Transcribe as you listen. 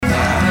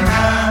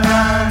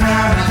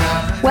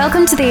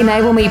Welcome to the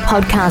Enable Me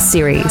podcast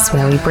series,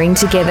 where we bring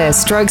together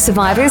stroke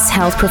survivors,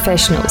 health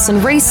professionals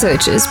and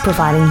researchers,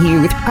 providing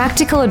you with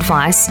practical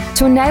advice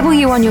to enable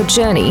you on your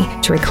journey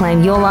to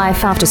reclaim your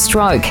life after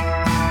stroke.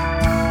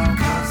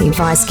 The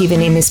advice given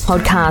in this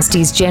podcast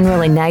is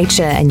general in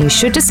nature, and you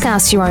should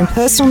discuss your own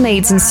personal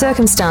needs and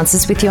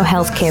circumstances with your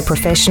healthcare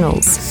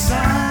professionals.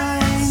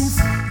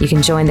 You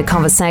can join the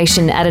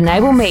conversation at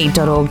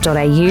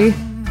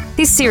enableme.org.au.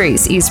 This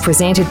series is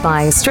presented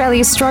by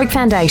Australia's Stroke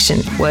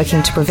Foundation,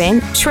 working to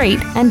prevent, treat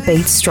and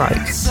beat stroke.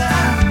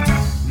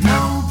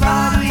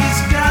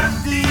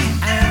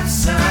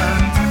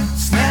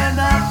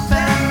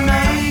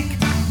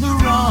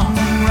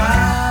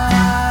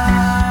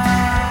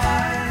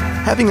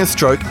 Having a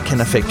stroke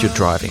can affect your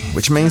driving,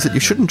 which means that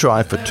you shouldn't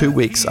drive for 2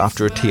 weeks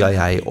after a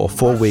TIA or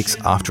 4 weeks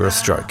after a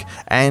stroke,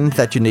 and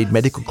that you need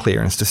medical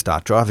clearance to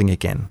start driving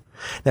again.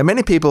 Now,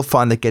 many people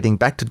find that getting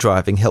back to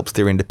driving helps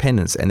their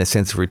independence and a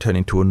sense of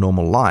returning to a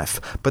normal life,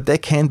 but there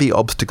can be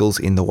obstacles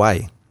in the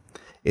way.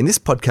 In this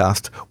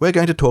podcast, we're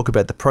going to talk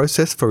about the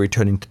process for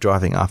returning to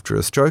driving after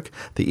a stroke,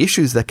 the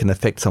issues that can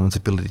affect someone's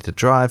ability to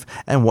drive,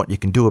 and what you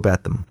can do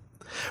about them.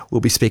 We'll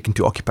be speaking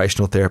to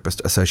occupational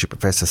therapist Associate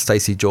Professor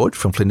Stacey George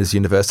from Flinders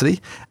University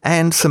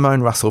and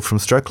Simone Russell from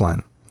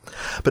Strokeline.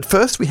 But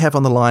first we have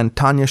on the line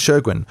Tanya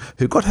Shergwin,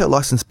 who got her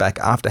licence back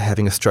after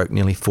having a stroke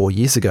nearly 4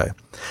 years ago.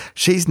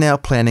 She's now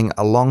planning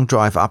a long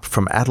drive up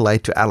from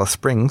Adelaide to Alice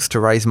Springs to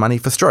raise money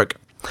for stroke.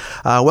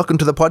 Welcome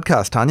to the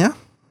podcast, Tanya.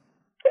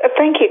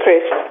 Thank you,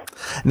 Chris.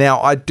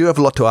 Now, I do have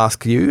a lot to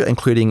ask you,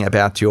 including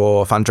about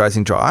your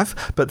fundraising drive.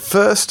 But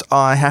first,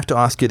 I have to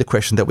ask you the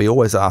question that we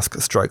always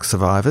ask stroke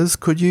survivors.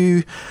 Could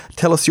you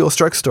tell us your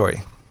stroke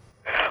story?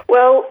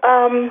 Well,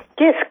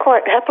 yes,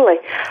 quite happily.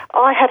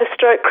 I had a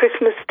stroke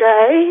Christmas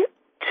Day,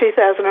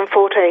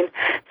 2014.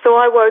 So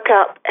I woke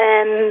up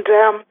and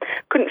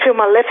couldn't feel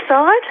my left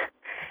side.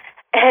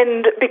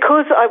 And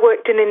because I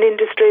worked in an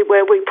industry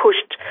where we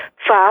pushed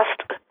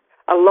fast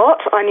a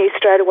lot, I knew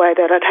straight away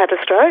that I'd had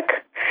a stroke.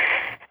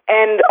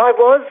 And I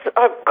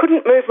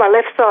couldn't move my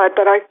left side,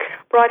 but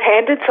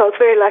right-handed, so I was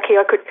very lucky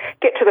I could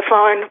get to the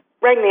phone,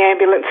 rang the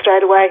ambulance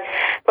straight away.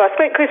 But I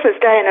spent Christmas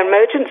Day in an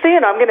emergency,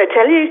 and I'm going to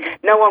tell you,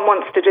 no one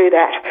wants to do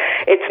that.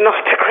 It's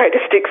not the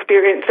greatest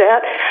experience out,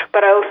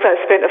 but I also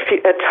spent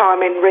a time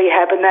in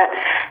rehab and that.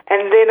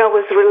 And then I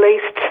was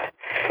released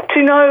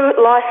to no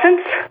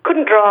licence,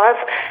 couldn't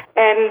drive,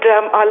 and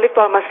I lived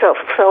by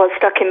myself, so I was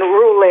stuck in a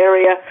rural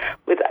area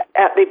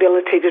without the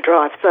ability to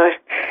drive. So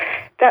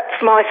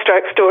that's my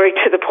stroke story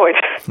to the point.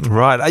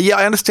 Right. Yeah,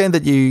 I understand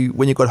that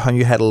when you got home,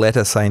 you had a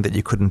letter saying that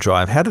you couldn't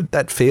drive. How did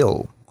that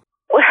feel?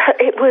 Well,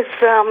 it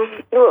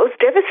was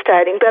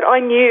devastating, but I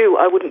knew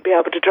I wouldn't be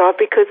able to drive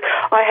because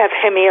I have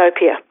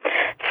hemianopia.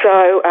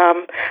 So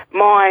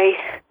my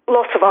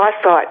loss of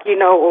eyesight, you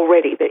know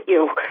already that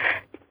you're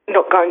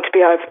not going to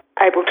be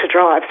able to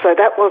drive. So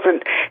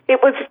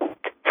it was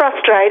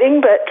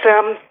frustrating, but,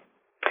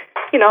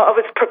 I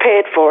was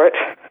prepared for it.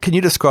 Can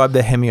you describe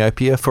the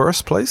hemianopia for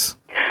us, please?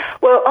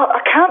 Well, I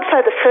can't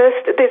say the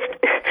first. It's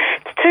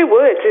 2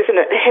 words, isn't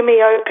it?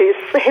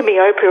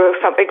 Hemianopia or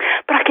something.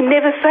 But I can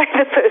never say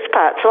the first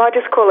part, so I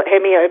just call it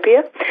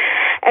hemianopia.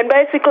 And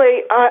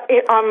basically,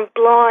 I'm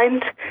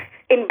blind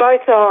in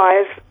both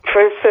eyes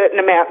for a certain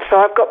amount, so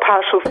I've got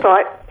partial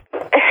sight.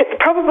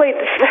 Probably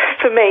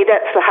for me,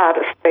 that's the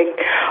hardest thing.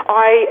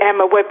 I am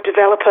a web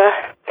developer,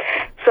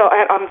 so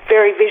I'm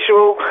very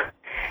visual,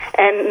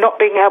 and not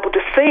being able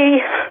to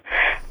see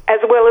as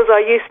well as I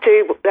used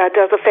to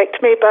does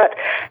affect me. But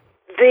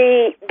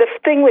the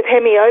thing with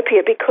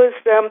hemianopia, because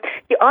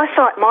your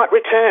eyesight might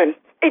return.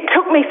 It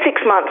took me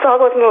 6 months. I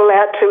wasn't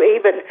allowed to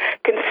even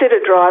consider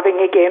driving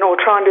again or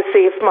trying to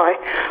see if my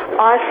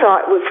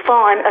eyesight was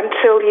fine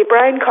until your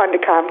brain kind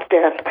of calms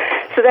down.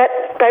 So that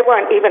they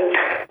won't even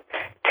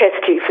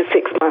test you for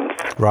 6 months.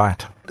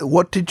 Right.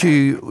 What did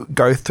you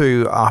go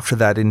through after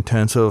that in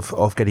terms of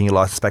getting your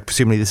licence back?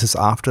 Presumably this is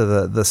after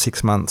the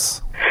 6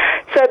 months.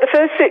 So the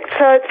first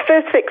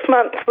 6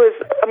 months was,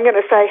 I'm going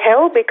to say,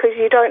 hell, because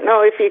you don't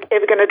know if you're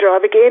ever going to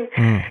drive again.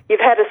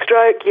 You've had a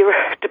stroke, you're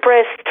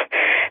depressed.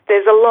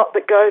 There's a lot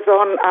that goes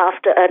on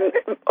after, and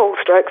all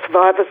stroke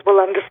survivors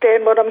will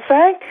understand what I'm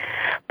saying.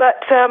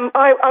 But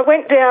I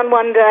went down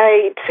one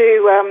day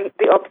to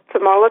the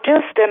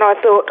ophthalmologist, and I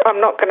thought, I'm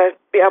not going to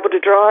be able to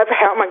drive.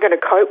 How am I going to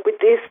cope with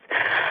this?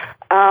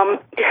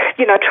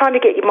 Trying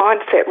to get your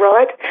mindset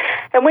right.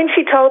 And when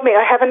she told me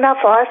I have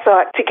enough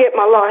eyesight to get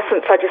my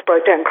licence, I just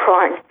broke down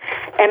crying.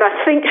 And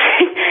I think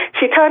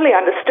she totally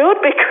understood,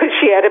 because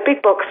she had a big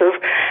box of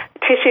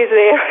tissues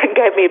there and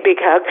gave me a big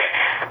hug.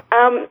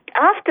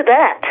 After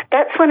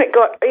that's when it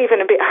got even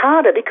a bit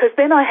harder, because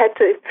then I had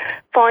to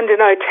find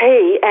an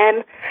OT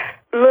and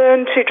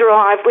learn to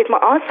drive with my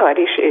eyesight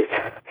issues.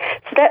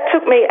 So that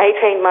took me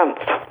 18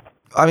 months.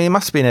 I mean, it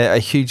must have been a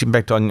huge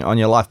impact on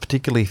your life,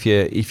 particularly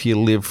if you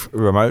live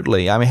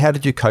remotely. I mean, how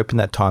did you cope in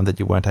that time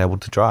that you weren't able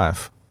to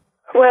drive?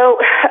 Well,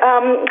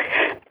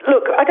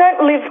 look, I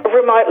don't live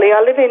remotely. I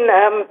live in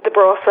the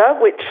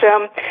Barossa, which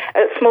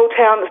small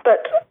towns,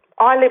 but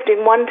I lived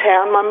in one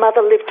town, my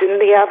mother lived in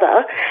the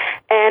other,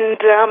 and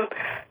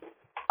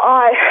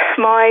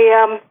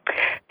my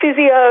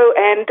physio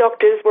and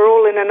doctors were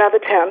all in another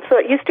town, so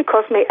it used to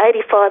cost me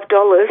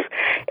 $85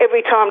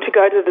 every time to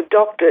go to the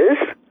doctors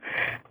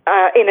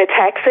in a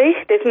taxi.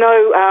 There's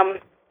no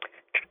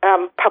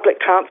public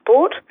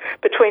transport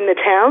between the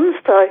towns,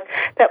 so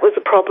that was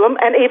a problem.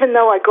 And even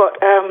though I got,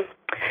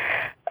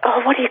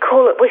 what do you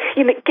call it?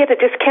 You get a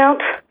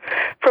discount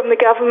from the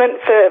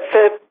government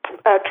for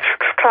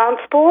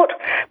transport,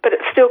 but it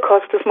still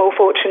cost a small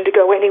fortune to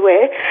go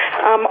anywhere.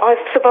 I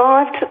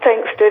survived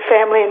thanks to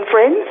family and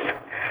friends,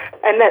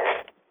 and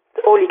that's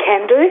all you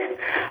can do.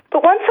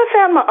 But once I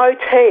found my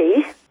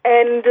OT,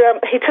 and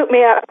he took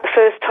me out the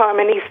first time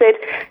and he said,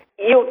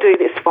 "You'll do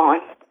this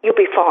fine. You'll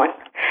be fine."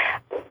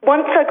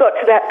 Once I got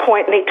to that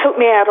point and he took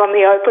me out on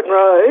the open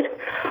road,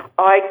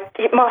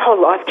 my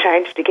whole life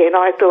changed again.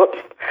 I thought,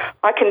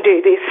 I can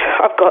do this.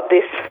 I've got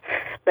this.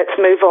 Let's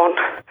move on.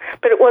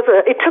 But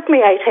it took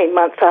me 18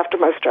 months after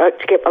my stroke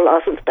to get my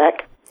licence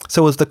back.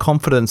 So was the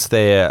confidence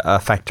there a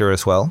factor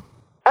as well?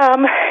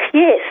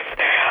 Yes.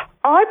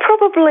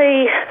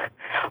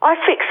 I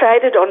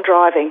fixated on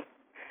driving.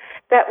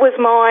 That was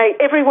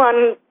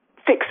everyone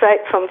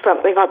fixates on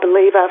something, I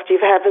believe, after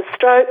you've had a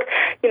stroke,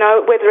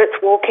 whether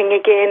it's walking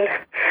again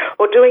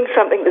or doing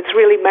something that's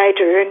really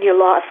major in your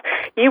life.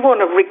 You want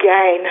to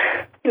regain,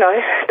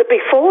 the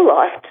before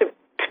life, to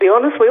be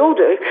honest, we all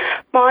do.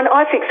 Mine,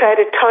 I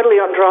fixated totally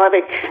on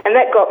driving, and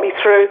that got me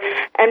through.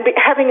 And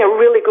having a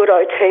really good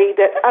OT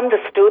that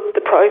understood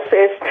the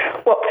process,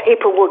 what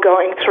people were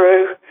going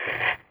through.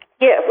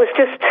 Yeah, it was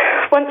just,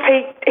 once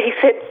he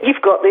said,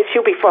 "You've got this,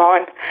 you'll be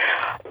fine,"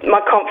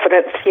 my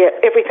confidence,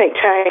 everything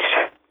changed.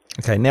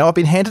 Okay, now I've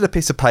been handed a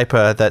piece of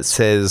paper that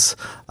says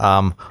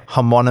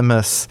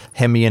homonymous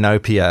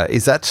hemianopia.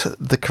 Is that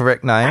the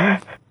correct name?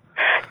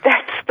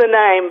 That's the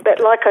name, but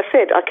like I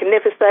said, I can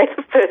never say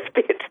the first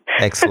bit.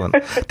 Excellent.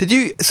 Did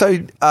you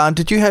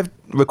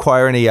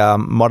require any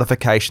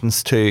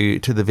modifications to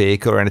the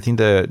vehicle or anything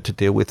to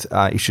deal with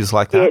issues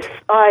like that? Yes,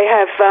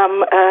 I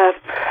have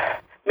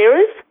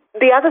mirrors.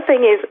 The other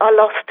thing is I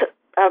lost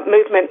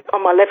movement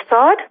on my left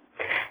side,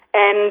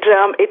 and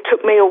it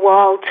took me a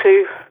while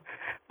to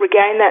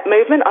regain that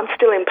movement. I'm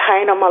still in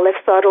pain on my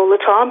left side all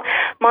the time.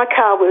 My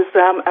car was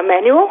a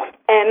manual,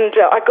 and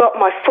I got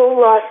my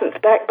full licence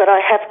back, but I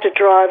have to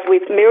drive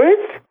with mirrors.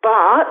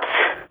 But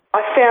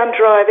I found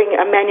driving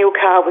a manual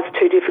car was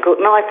too difficult,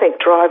 and I think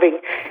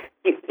driving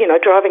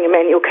a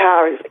manual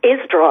car is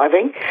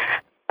driving.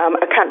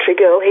 A country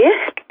girl here,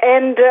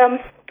 and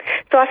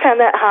so I found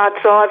that hard,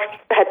 so I've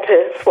had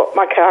to swap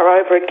my car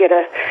over and get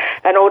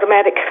an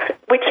automatic,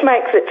 which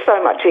makes it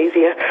so much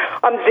easier.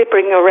 I'm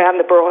zipping around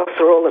the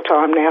Barossa all the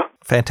time now.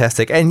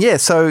 Fantastic. And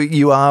so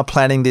you are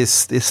planning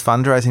this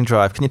fundraising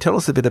drive. Can you tell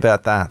us a bit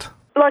about that?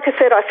 Like I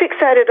said, I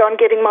fixated on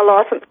getting my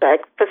licence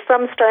back. For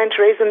some strange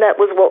reason, that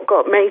was what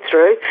got me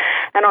through.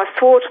 And I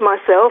swore to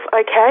myself,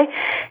 okay,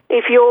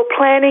 if you're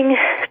planning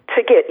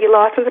to get your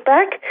licence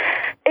back,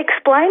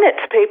 explain it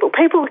to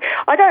people.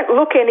 I don't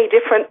look any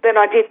different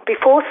than I did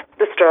before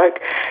the stroke.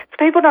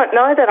 People don't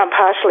know that I'm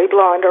partially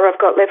blind or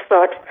I've got left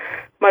side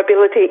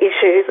mobility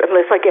issues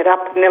unless I get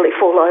up and nearly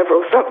fall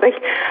over or something.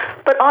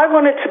 But I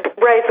wanted to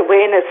raise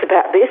awareness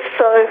about this,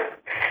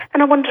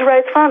 and I wanted to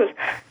raise funds.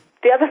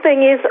 The other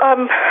thing is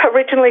I'm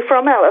originally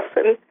from Alice,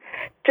 and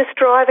just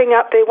driving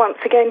up there once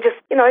again,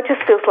 it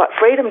just feels like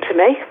freedom to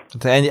me.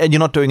 And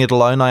you're not doing it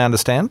alone, I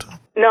understand?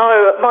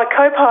 No, my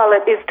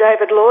co-pilot is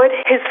David Lloyd.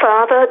 His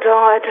father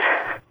died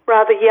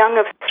rather young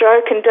of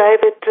stroke, and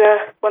David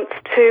wants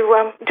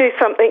to do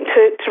something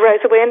to raise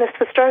awareness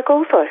for stroke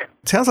also.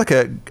 It sounds like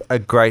a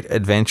great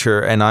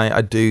adventure, and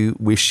I do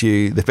wish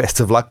you the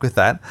best of luck with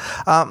that.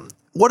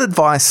 What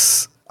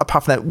advice...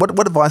 Apart from that,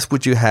 what advice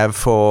would you have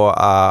for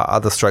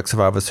other stroke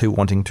survivors who are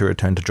wanting to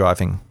return to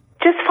driving?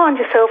 Just find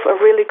yourself a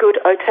really good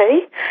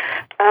OT.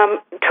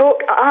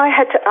 I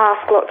had to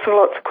ask lots and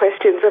lots of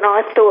questions, and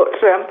I thought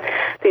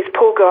these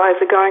poor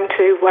guys are going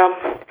to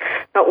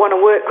not want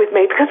to work with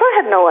me because I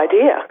had no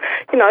idea.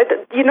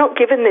 You're not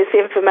given this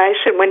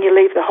information when you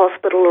leave the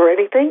hospital or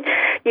anything.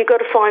 You've got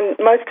to find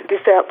most of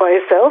this out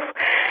by yourself.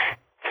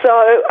 So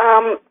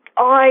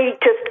I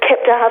just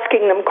kept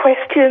asking them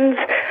questions.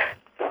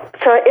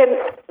 And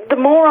the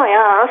more I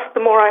asked,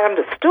 the more I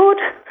understood,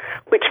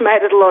 which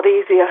made it a lot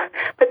easier.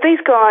 But these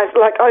guys,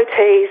 like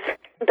OTs,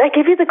 they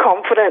give you the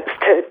confidence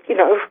to,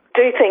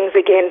 do things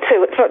again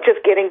too. It's not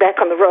just getting back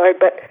on the road,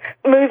 but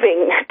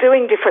moving,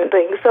 doing different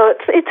things. So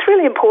it's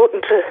really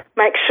important to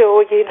make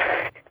sure you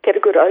get a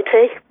good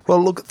OT.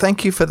 Well, look,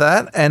 thank you for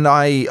that. And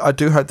I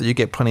do hope that you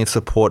get plenty of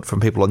support from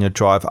people on your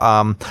drive.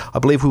 I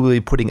believe we will be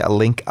putting a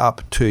link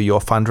up to your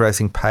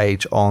fundraising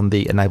page on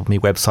the Enable Me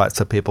website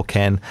so people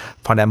can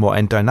find out more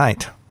and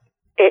donate.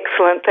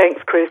 Excellent.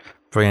 Thanks, Chris.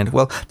 Brilliant.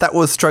 Well, that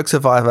was stroke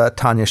survivor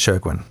Tanya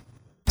Shergwin.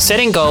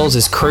 Setting goals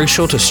is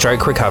crucial to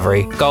stroke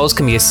recovery. Goals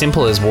can be as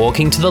simple as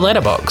walking to the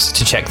letterbox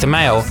to check the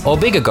mail, or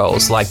bigger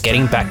goals like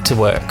getting back to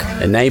work.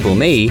 Enable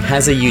Me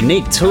has a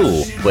unique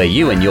tool where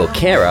you and your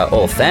carer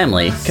or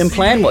family can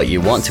plan what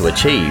you want to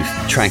achieve,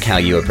 track how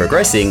you are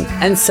progressing,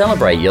 and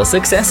celebrate your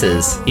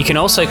successes. You can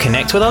also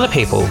connect with other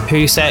people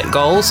who set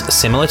goals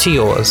similar to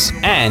yours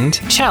and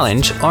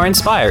challenge or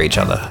inspire each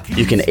other.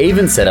 You can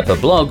even set up a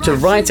blog to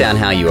write down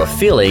how you are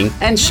feeling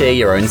and share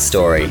your own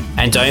story.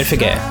 And don't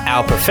forget,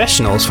 our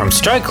professionals from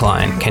Strokeline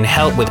can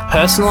help with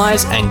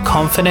personalised and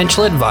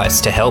confidential advice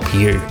to help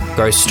you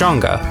grow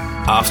stronger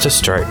after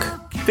stroke.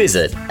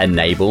 Visit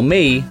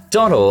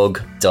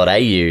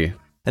enableme.org.au.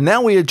 And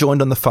now we are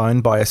joined on the phone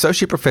by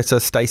Associate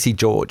Professor Stacey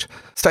George.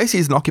 Stacey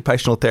is an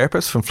occupational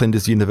therapist from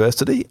Flinders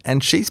University,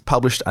 and she's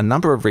published a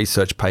number of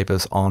research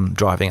papers on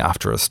driving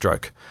after a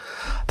stroke.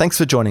 Thanks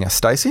for joining us,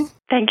 Stacey.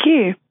 Thank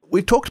you.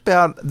 We've talked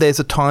about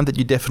there's a time that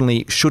you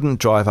definitely shouldn't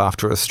drive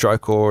after a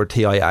stroke or a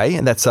TIA,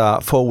 and that's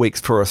 4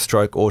 weeks for a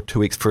stroke or 2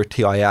 weeks for a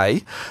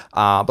TIA,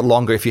 but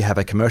longer if you have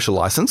a commercial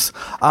licence.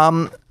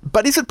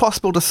 But is it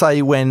possible to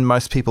say when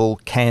most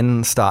people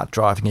can start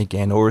driving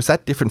again, or is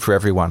that different for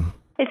everyone?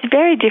 It's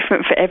very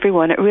different for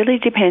everyone. It really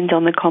depends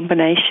on the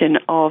combination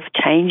of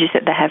changes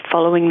that they have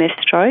following their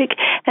stroke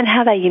and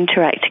how they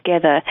interact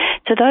together.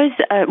 So those,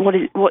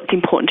 what's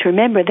important to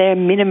remember, there are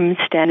minimum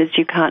standards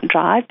you can't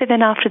drive, but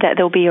then after that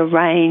there'll be a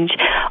range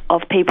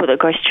of people that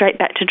go straight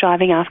back to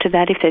driving after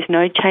that if there's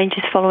no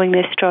changes following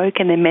their stroke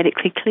and they're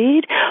medically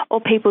cleared, or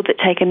people that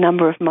take a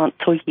number of months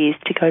or years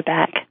to go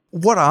back.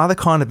 What are the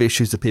kind of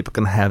issues that people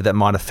can have that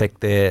might affect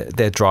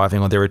their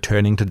driving or their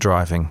returning to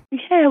driving?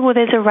 Yeah, well,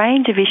 there's a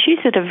range of issues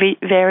that are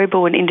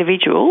variable and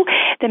individual.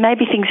 There may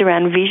be things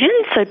around vision,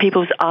 so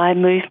people's eye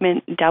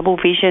movement, double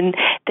vision,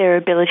 their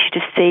ability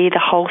to see the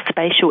whole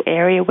spatial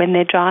area when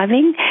they're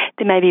driving.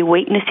 There may be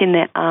weakness in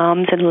their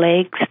arms and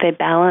legs, their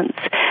balance.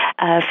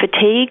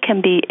 Fatigue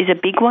is a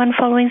big one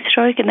following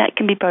stroke, and that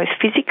can be both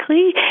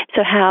physically,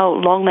 so how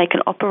long they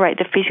can operate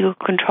the physical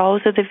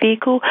controls of the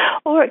vehicle,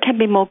 or it can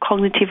be more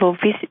cognitive or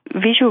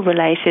visual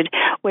related,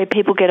 where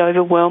people get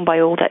overwhelmed by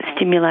all that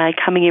stimuli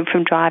coming in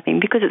from driving,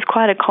 because it's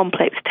quite a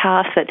complex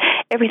task that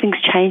everything's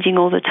changing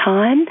all the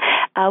time.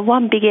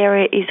 One big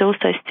area is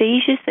also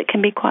seizures that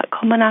can be quite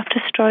common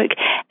after stroke,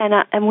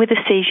 and with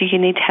a seizure you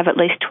need to have at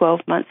least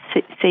 12 months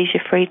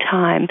seizure-free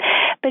time.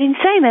 But in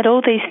saying that,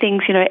 all these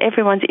things,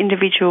 everyone's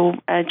individual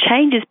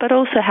changes, but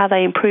also how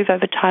they improve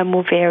over time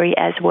will vary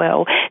as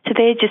well. So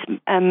they're just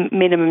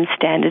minimum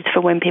standards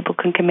for when people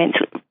can commence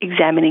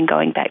examining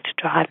going back to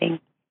driving.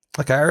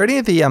 Okay, are any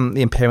of the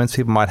impairments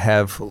people might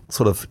have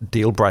sort of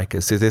deal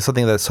breakers? Is there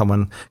something that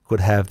someone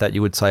could have that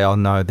you would say, oh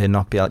no, they're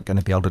not going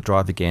to be able to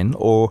drive again?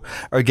 Or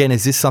again,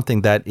 is this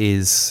something that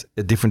is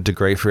a different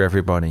degree for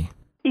everybody?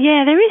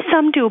 Yeah, there is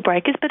some deal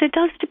breakers, but it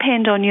does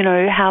depend on,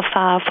 how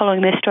far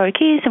following their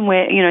stroke is and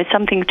where,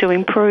 some things do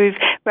improve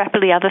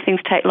rapidly, other things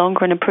take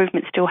longer, and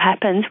improvement still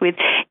happens with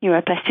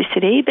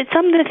neuroplasticity. But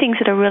some of the things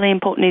that are really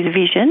important is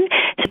vision,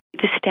 so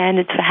the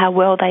standards for how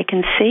well they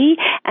can see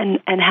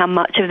and how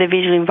much of the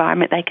visual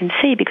environment they can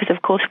see, because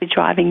of course with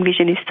driving,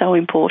 vision is so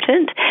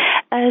important.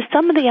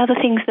 Some of the other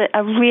things that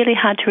are really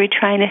hard to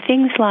retrain are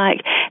things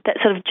like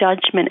that sort of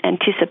judgment,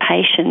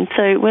 anticipation.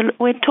 So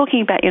we're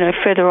talking about,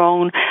 further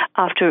on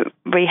after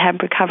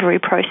rehab recovery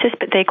process,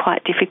 but they're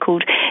quite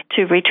difficult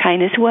to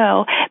retrain as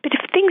well. But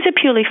if things are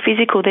purely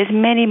physical, there's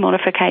many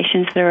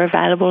modifications that are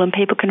available and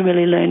people can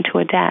really learn to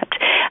adapt.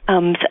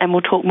 And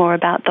we'll talk more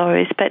about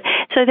those. But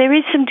so there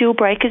is some deal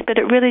breakers, but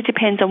it really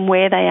depends on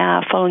where they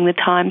are following the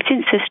time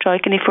since their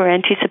stroke and if we're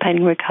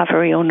anticipating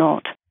recovery or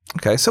not.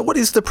 Okay, so what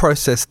is the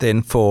process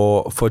then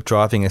for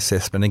driving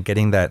assessment and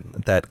getting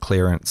that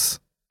clearance?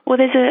 Well,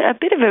 there's a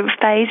bit of a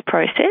phased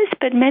process,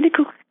 but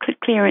medical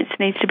clearance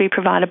needs to be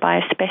provided by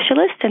a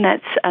specialist, and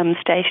that's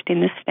stated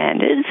in the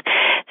standards.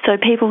 So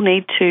people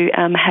need to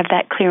have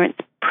that clearance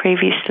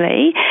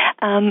previously.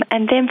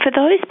 And then for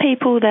those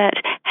people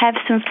that have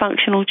some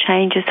functional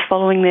changes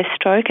following their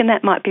stroke, and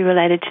that might be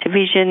related to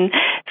vision,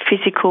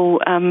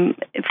 physical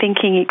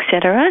thinking,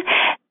 etc.,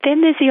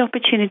 then there's the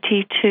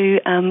opportunity to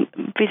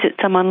visit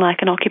someone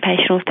like an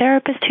occupational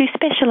therapist who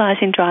specialise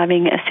in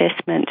driving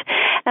assessment.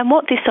 And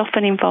what this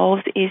often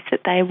involves is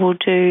that they will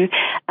do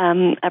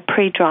a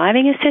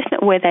pre-driving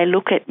assessment where they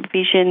look at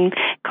vision,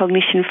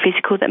 cognition,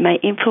 physical that may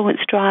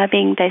influence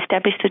driving. They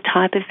establish the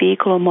type of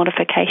vehicle or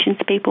modifications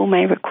people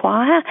may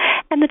require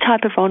and the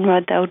type of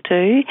on-road they'll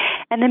do.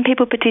 And then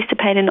people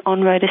participate in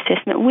on-road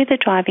assessment with a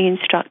driving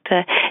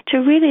instructor to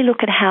really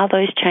look at how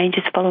those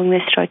changes following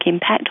their stroke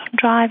impact on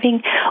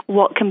driving,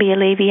 what can be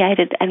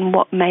alleviated and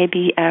what may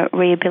be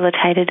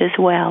rehabilitated as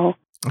well.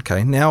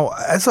 Okay. Now,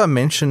 as I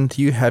mentioned,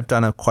 you have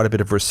done quite a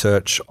bit of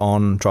research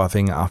on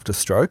driving after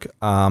stroke.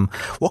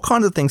 What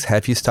kind of things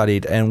have you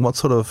studied, and what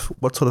sort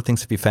of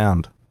things have you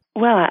found?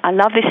 Well, I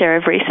love this area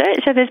of research.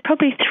 So there's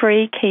probably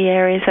three key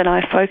areas that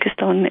I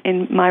focused on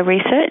in my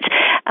research.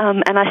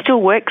 And I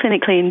still work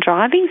clinically in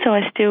driving, so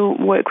I still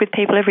work with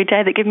people every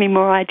day that give me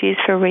more ideas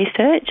for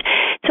research.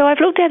 So I've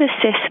looked at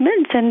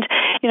assessments, and,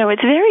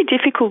 it's very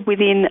difficult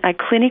within a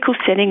clinical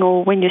setting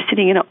or when you're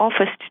sitting in an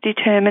office to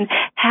determine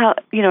how,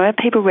 are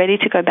people ready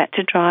to go back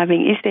to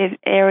driving? Is there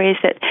areas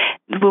that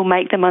will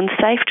make them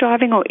unsafe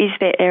driving, or is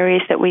there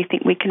areas that we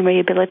think we can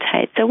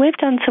rehabilitate? So we've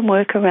done some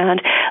work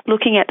around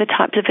looking at the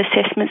types of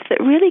assessments that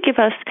really give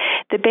us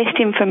the best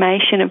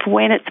information of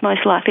when it's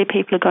most likely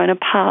people are going to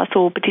pass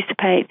or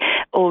participate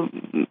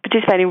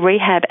in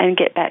rehab and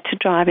get back to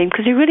driving,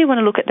 because we really want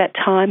to look at that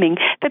timing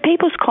for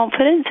people's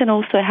confidence and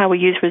also how we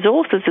use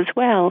resources as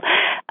well.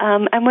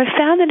 And we've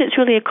found that it's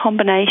really a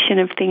combination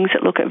of things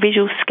that look at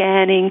visual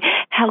scanning,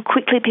 how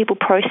quickly people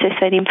process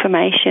that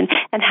information,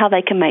 and how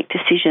they can make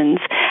decisions.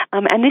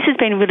 And this has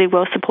been really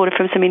well supported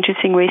from some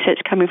interesting research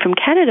coming from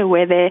Canada,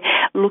 where they're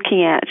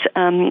looking at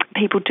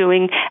people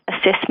doing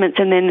assessments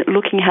and then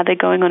looking how they're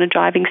going on a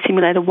driving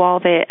simulator while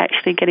they're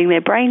actually getting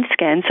their brain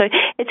scan. So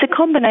it's a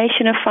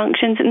combination of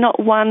functions. Not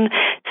one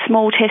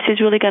small test is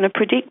really going to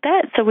predict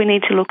that, so we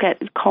need to look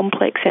at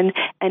complex and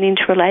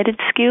interrelated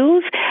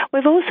skills.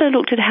 We've also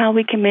looked at how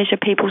we can measure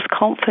people's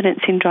confidence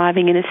in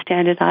driving in a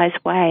standardised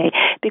way,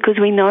 because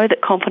we know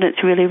that confidence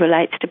really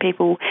relates to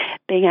people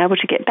being able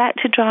to get back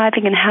to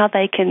driving and how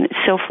they can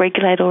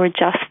self-regulate or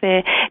adjust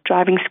their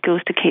driving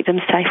skills to keep them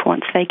safe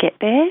once they get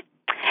there.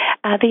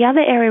 The other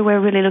area we're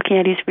really looking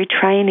at is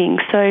retraining.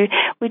 So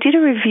we did a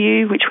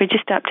review, which we're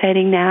just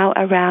updating now,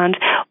 around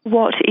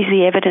what is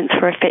the evidence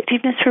for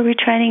effectiveness for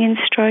retraining in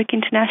stroke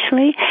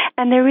internationally.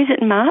 And there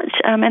isn't much,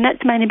 and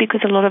that's mainly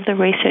because a lot of the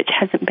research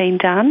hasn't been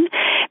done.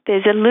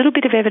 There's a little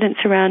bit of evidence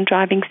around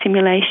driving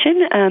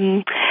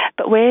simulation,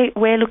 but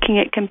we're looking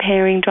at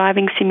comparing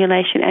driving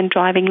simulation and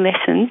driving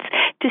lessons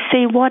to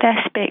see what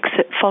aspects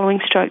that following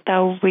stroke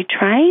they'll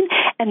retrain,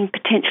 and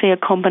potentially a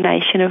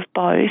combination of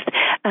both.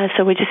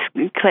 So we're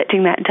just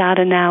collecting that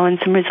data now, and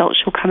some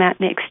results will come out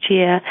next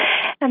year.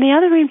 And the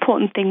other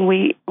important thing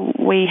we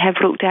have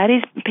looked at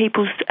is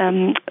people's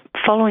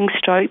following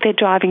stroke, their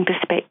driving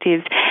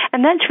perspectives.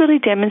 And that's really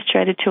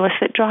demonstrated to us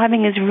that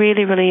driving is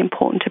really, really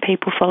important to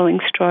people following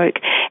stroke.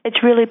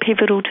 It's really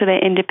pivotal to their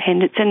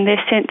independence and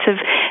their sense of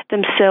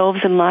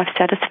themselves and life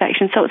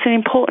satisfaction. So it's an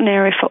important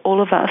area for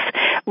all of us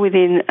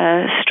within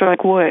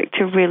stroke work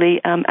to really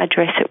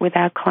address it with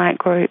our client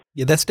group.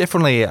 Yeah, that's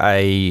definitely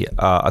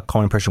a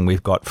common impression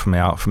we've got from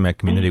our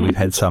community. We've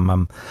had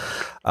some.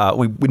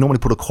 We normally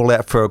put a call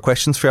out for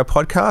questions for our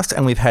podcast,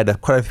 and we've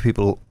had quite a few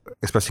people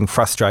expressing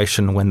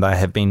frustration when they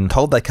have been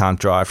told they can't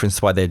drive, for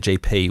instance, by their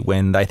GP,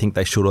 when they think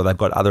they should, or they've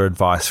got other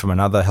advice from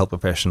another health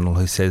professional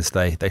who says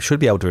they should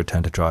be able to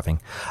return to driving.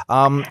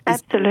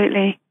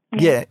 Absolutely.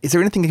 Yeah. Is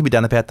there anything that can be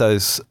done about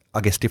those,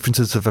 I guess,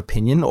 differences of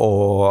opinion,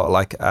 or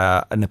like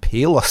an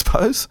appeal, I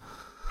suppose?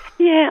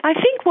 Yeah, I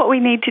think what we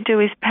need to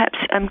do is perhaps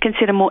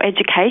consider more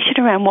education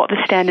around what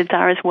the standards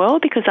are as well,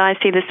 because I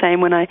see the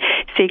same when I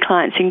see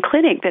clients in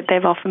clinic, that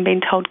they've often been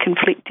told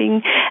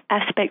conflicting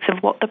aspects of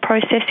what the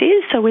process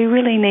is. So we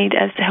really need,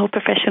 as health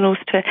professionals,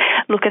 to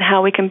look at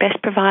how we can best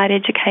provide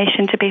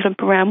education to people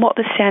around what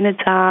the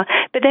standards are,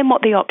 but then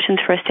what the options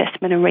for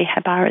assessment and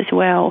rehab are as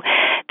well.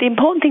 The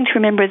important thing to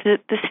remember is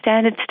that the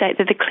standards state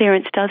that the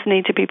clearance does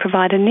need to be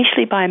provided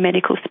initially by a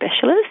medical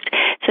specialist,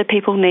 so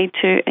people need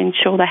to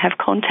ensure they have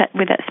contact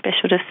with that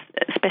specialist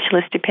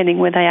depending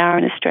where they are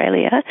in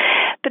Australia.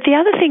 But the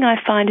other thing I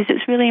find is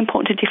it's really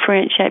important to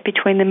differentiate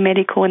between the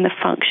medical and the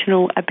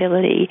functional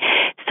ability.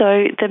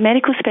 So the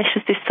medical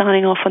specialist is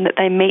signing off on that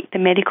they meet the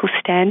medical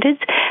standards,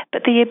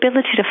 but the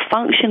ability to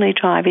functionally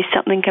drive is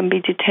something that can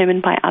be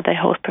determined by other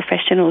health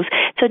professionals.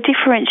 So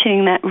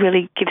differentiating that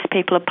really gives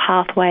people a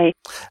pathway.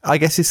 I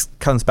guess this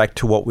comes back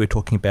to what we were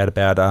talking about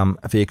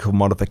vehicle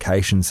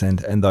modifications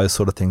and those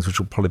sort of things, which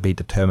will probably be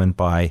determined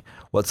by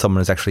what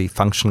someone is actually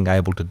functionally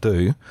able to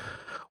do.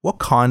 What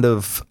kind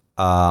of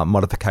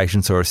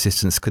modifications or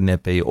assistance can there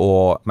be,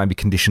 or maybe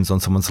conditions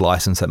on someone's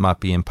license that might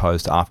be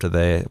imposed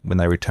when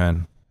they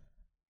return?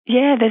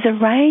 Yeah, there's a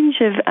range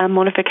of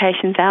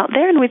modifications out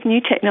there, and with new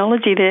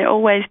technology, they're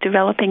always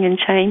developing and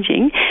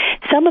changing.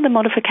 Some of the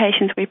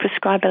modifications we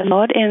prescribe a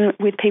lot, and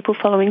with people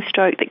following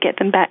stroke that get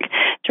them back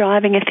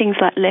driving, are things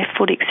like left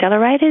foot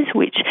accelerators,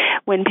 which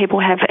when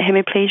people have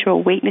hemiplegia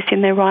or weakness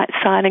in their right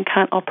side and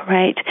can't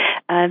operate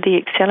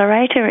the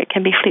accelerator, it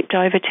can be flipped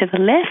over to the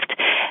left.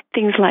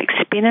 Things like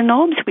spinner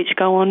knobs, which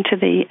go onto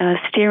the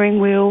steering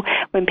wheel.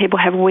 When people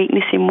have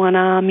weakness in one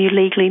arm, you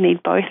legally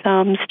need both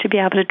arms to be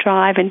able to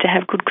drive and to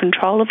have good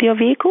control of your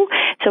vehicle.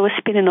 So a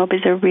spinner knob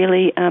is a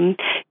really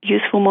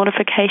useful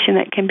modification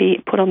that can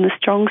be put on the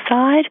strong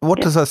side.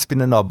 What does a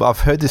spinner knob?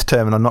 I've heard this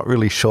term and I'm not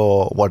really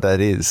sure what that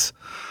is.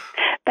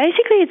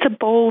 basically it's a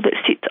ball that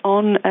sits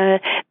on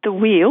the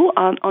wheel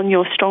on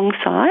your strong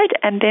side,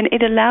 and then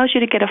it allows you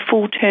to get a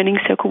full turning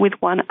circle with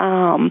one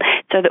arm,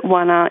 so that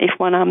if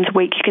one arm's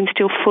weak, you can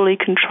still fully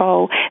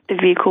control the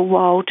vehicle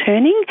while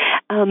turning.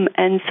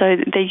 And so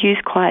they're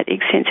used quite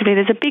extensively.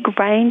 There's a big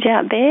range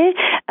out there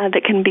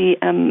that can be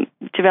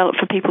developed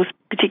for people's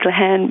particular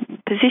hand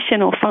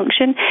position or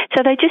function.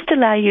 So they just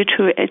allow you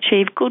to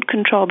achieve good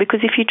control,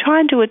 because if you try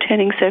and do a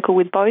turning circle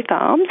with both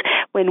arms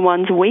when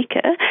one's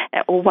weaker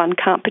or one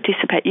can't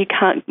participate, you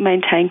can't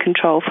maintain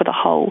control for the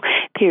whole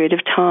period of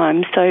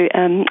time. So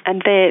and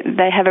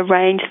they have a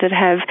range that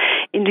have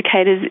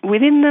indicators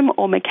within them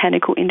or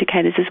mechanical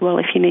indicators as well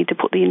if you need to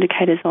put the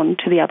indicators on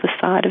to the other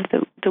side of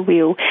the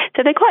wheel.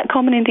 So they're quite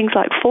common in things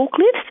like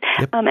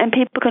forklifts, and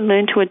people can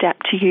learn to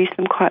adapt to use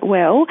them quite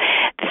well.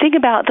 The thing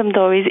about them,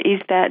 though, is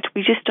that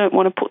we just don't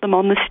want to put them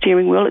on the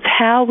steering wheel. It's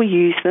how we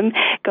use them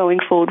going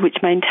forward which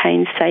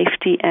maintains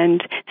safety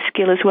and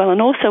skill as well.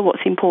 And also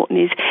what's important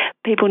is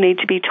people need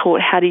to be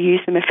taught how to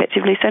use them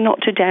effectively, so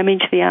not to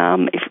damage the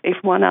arm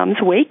if one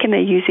arm's weak and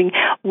they're using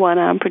one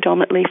arm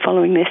predominantly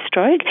following their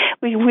stroke.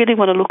 We really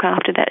want to look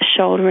after that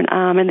shoulder and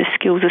arm and the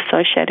skills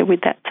associated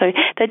with that. So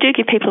they do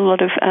give people a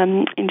lot of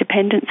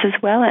independence as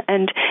well,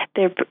 and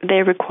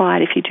they're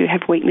required if you do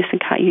have weakness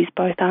and can't use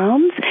both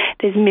arms.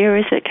 There's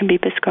mirrors that can be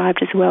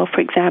prescribed as well. For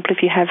example,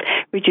 if you have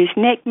reduced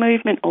neck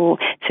movement or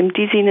some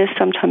dizziness,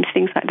 sometimes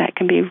things like that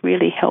can be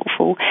really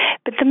helpful.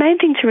 But the main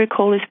thing to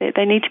recall is that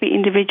they need to be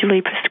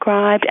individually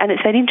prescribed, and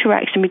it's that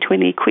interaction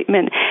between the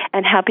equipment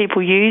and how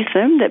people use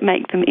them that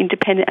make them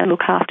independent and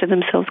look after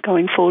themselves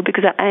going forward,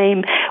 because our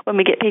aim when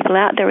we get people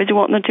out there is we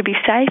want them to be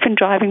safe and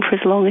driving for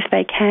as long as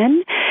they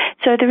can.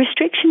 So the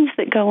restrictions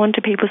that go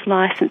onto people's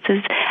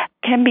licences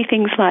can be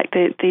things like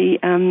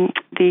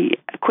the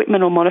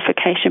equipment or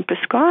modification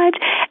prescribed,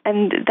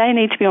 and they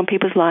need to be on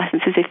people's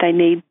licences if they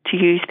need to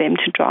use them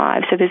to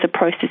drive. So there's a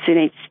process in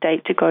each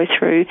state to go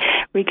through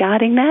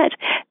regarding that.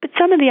 But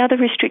some of the other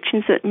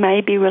restrictions that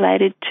may be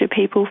related to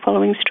people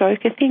following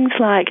stroke are things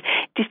like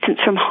distance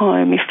from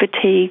home, if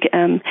fatigue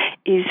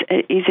is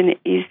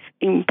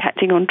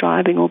impacting on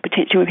driving, or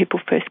potentially when people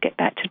first get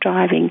back to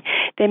driving.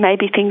 There may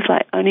be things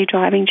like only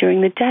driving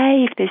during the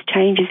day, if there's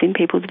changes in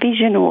people's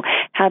vision or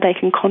how they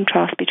can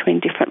contrast between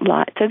different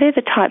lights. So they're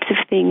the types of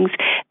things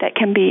that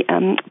can be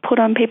put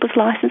on people's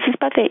licences,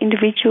 but they're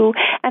individual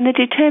and they're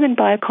determined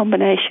by a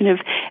combination of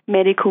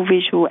medical,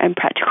 visual and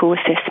practical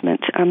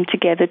assessment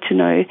together to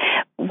know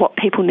what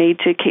people need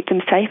to keep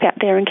them safe out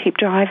there and keep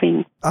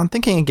driving. I'm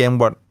thinking again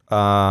what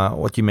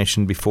you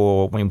mentioned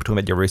before when we were talking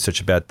about your research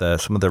about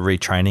some of the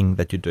retraining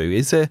that you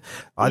do.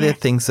 Are there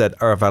things that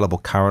are available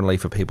currently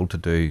for people to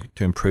do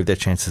to improve their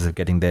chances of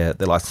getting their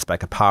license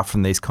back, apart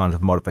from these kinds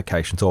of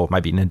modifications, or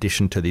maybe in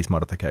addition to these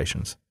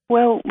modifications?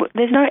 Well,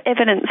 there's no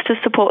evidence to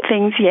support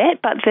things yet,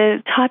 but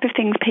the type of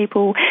things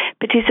people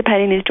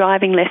participate in is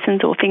driving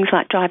lessons or things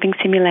like driving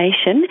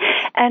simulation.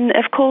 And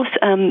of course,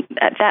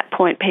 at that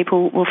point,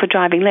 for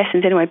driving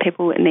lessons anyway,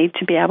 people need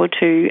to be able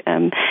to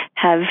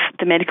have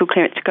the medical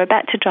clearance to go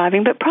back to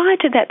driving. But prior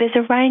to that, there's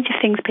a range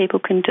of things people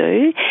can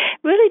do.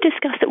 Really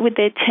discuss it with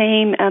their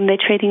team, their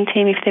treating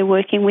team if they're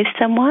working with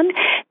someone,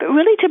 but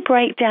really to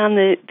break down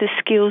the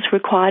skills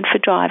required for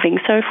driving.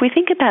 So if we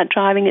think about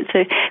driving, it's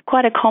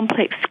quite a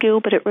complex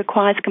skill, but it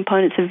requires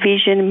components of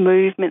vision,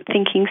 movement,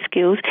 thinking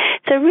skills.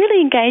 So really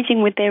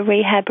engaging with their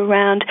rehab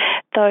around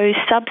those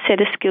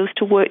subset of skills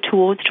to work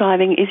towards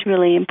driving is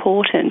really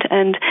important.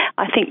 And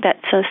I think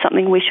that's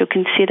something we should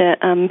consider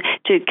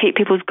to keep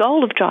people's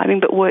goal of driving,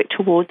 but work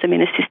towards them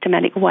in a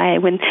systematic way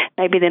when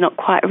maybe they're not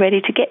quite ready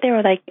to get there,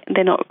 or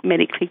they're not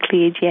medically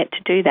cleared yet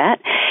to do that.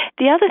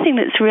 The other thing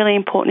that's really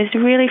important is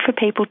really for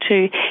people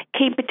to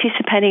keep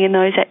participating in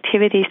those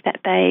activities that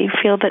they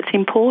feel that's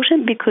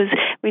important, because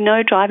we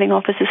know driving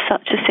offers us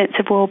such a sense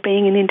of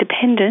well-being and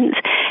independence.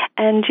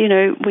 And,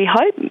 we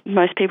hope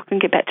most people can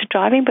get back to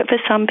driving, but for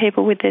some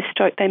people with their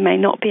stroke, they may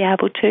not be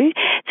able to.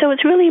 So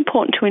it's really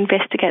important to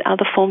investigate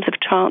other forms of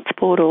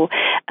transport, or,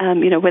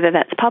 whether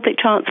that's public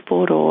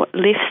transport or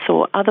lifts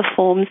or other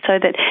forms, so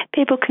that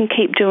people can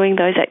keep doing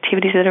those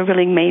activities that are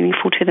really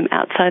meaningful to them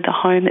outside the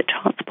home that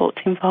transport's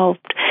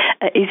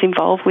is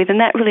involved with. And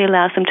that really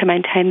allows them to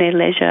maintain their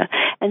leisure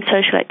and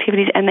social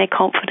activities and their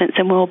confidence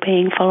and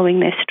well-being following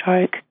their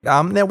stroke.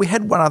 Now, we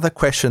had one other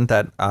question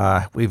that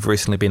we've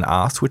recently been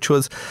asked, which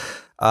was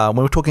when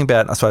we're talking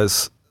about, I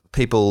suppose,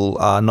 people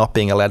not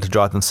being allowed to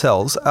drive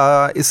themselves,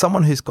 is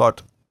someone who's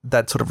got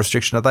that sort of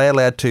restriction, are they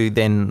allowed to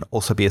then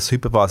also be a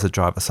supervisor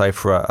driver, say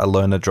for a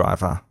learner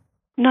driver?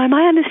 No,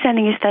 my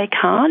understanding is they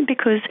can't,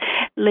 because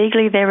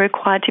legally they're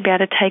required to be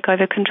able to take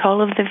over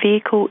control of the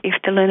vehicle if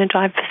the learner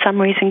driver for some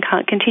reason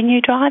can't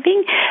continue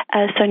driving.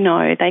 So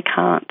no, they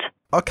can't.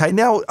 Okay,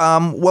 now,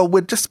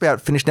 we're just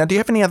about finished now. Do you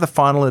have any other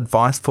final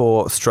advice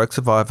for stroke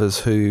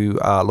survivors who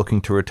are looking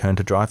to return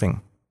to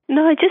driving?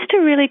 No, just to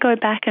really go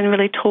back and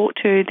really talk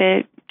to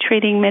their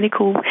treating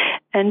medical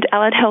and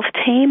allied health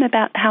team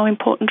about how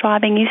important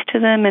driving is to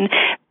them, and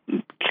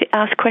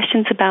ask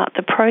questions about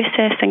the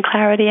process and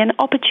clarity and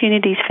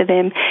opportunities for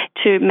them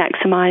to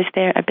maximise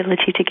their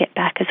ability to get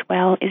back as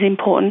well is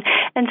important.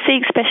 And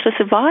seek specialist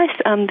advice.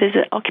 There's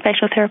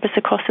occupational therapists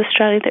across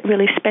Australia that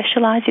really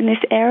specialise in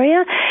this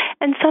area.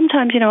 And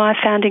sometimes, I've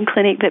found in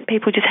clinic that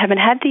people just haven't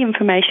had the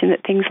information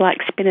that things like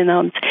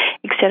Spinanods,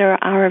 etc.,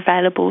 are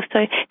available.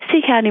 So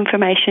seek out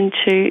information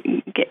to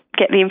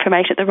get the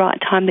information at the right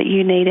time that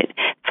you need it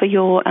for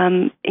your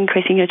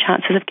increasing your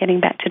chances of getting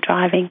back to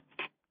driving.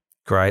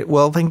 Great.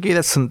 Well, thank you.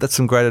 That's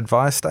some great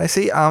advice,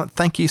 Stacey.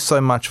 Thank you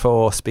so much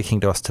for speaking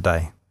to us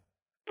today.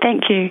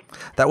 Thank you.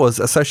 That was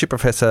Associate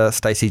Professor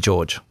Stacey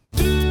George.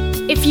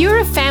 If you're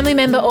a family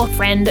member or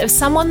friend of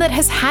someone that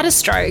has had a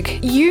stroke,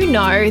 you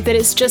know that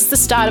it's just the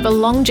start of a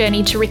long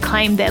journey to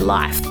reclaim their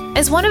life.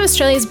 As one of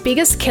Australia's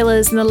biggest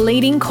killers and the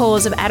leading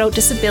cause of adult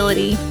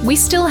disability, we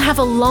still have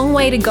a long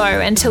way to go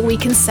until we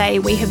can say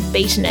we have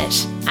beaten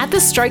it. At the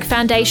Stroke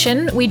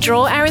Foundation, we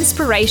draw our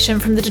inspiration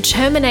from the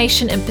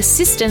determination and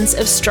persistence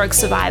of stroke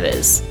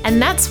survivors. And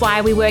that's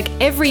why we work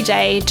every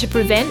day to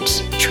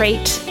prevent,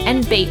 treat,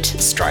 and beat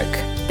stroke.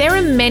 There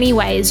are many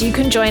ways you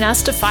can join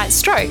us to fight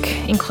stroke,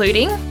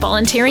 including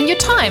volunteering your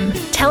time,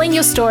 telling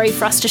your story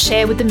for us to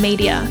share with the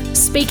media,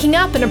 speaking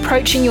up and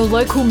approaching your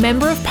local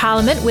Member of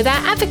Parliament with our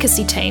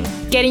advocacy team,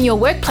 getting your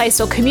workplace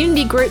or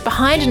community group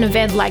behind an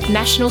event like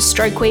National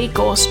Stroke Week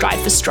or Stride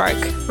for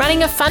Stroke,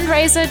 running a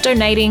fundraiser,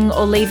 donating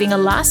or leaving a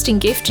lasting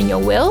gift in your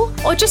will,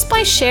 or just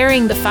by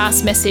sharing the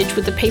fast message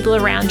with the people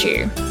around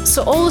you,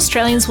 so all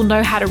Australians will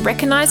know how to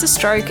recognise a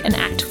stroke and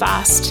act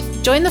fast.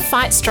 Join the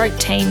Fight Stroke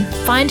team.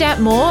 Find out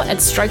more at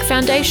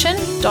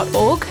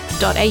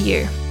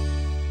strokefoundation.org.au.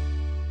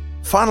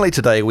 Finally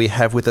today we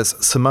have with us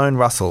Simone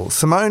Russell.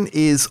 Simone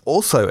is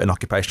also an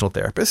occupational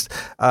therapist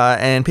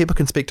and people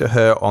can speak to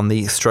her on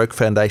the Stroke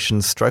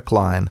Foundation Stroke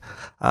Line.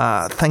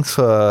 Thanks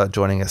for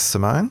joining us,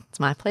 Simone. It's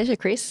my pleasure,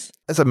 Chris.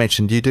 As I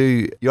mentioned,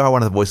 you are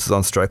one of the voices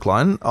on Stroke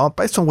Line.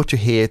 Based on what you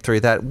hear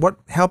through that,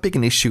 how big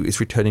an issue is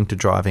returning to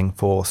driving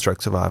for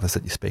stroke survivors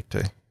that you speak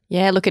to?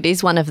 Yeah, look, it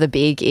is one of the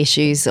big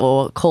issues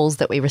or calls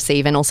that we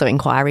receive, and also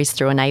inquiries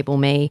through Enable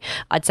Me.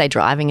 I'd say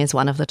driving is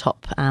one of the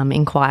top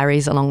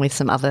inquiries, along with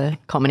some other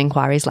common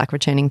inquiries like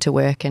returning to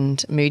work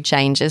and mood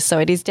changes. So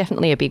it is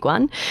definitely a big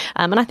one.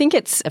 And I think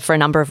it's for a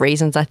number of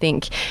reasons. I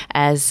think,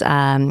 as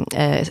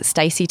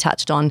Stacey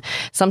touched on,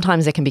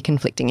 sometimes there can be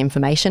conflicting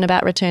information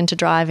about return to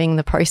driving.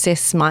 The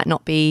process might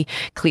not be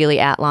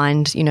clearly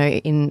outlined,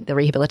 in the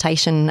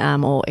rehabilitation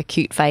or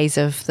acute phase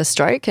of the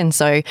stroke. And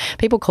so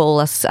people call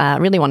us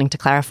really wanting to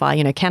clarify,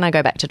 can I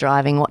go back to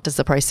driving? What does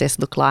the process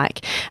look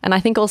like? And I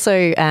think also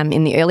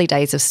in the early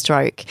days of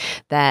stroke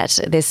that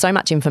there's so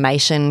much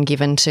information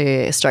given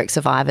to stroke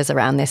survivors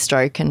around their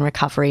stroke and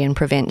recovery and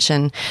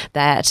prevention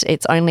that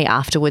it's only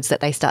afterwards that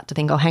they start to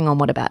think, oh, hang on,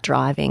 what about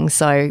driving?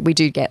 So we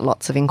do get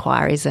lots of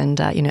inquiries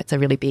and, it's a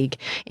really big,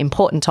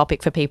 important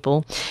topic for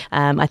people.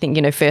 I think,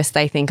 first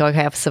they think,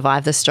 okay, I've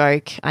survived the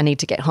stroke, I need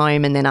to get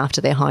home. And then after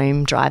they're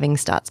home, driving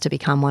starts to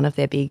become one of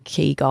their big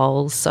key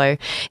goals. So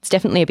it's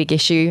definitely a big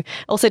issue.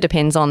 Also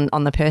depends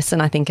on the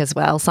person, I think, as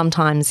well.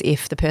 Sometimes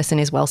if the person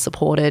is well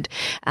supported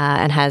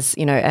and has,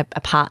 a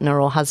partner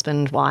or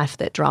husband, wife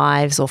that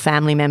drives, or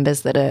family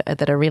members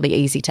that are really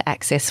easy to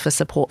access for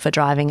support for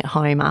driving at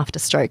home after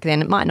stroke,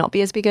 then it might not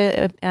be as big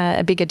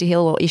a bigger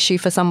deal or issue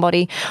for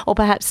somebody. Or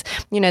perhaps,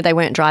 they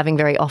weren't driving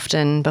very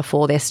often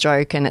before their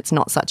stroke and it's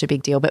not such a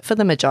big deal. But for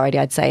the majority,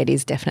 I'd say it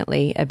is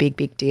definitely a big,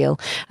 big deal.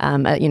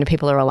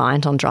 People are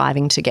reliant on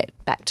driving to get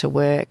back to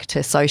work, to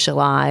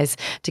socialise,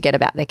 to get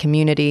about their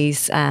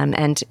communities,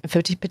 and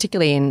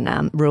particularly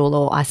in rural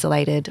or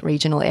isolated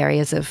regional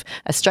areas of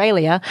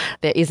Australia,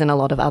 there isn't a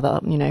lot of other,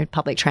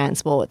 public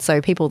transport. So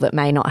people that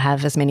may not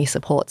have as many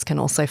supports can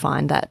also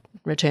find that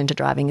return to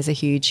driving is a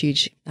huge,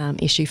 huge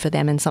issue for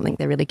them and something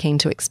they're really keen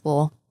to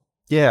explore.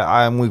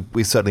 Yeah,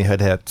 we certainly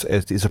heard how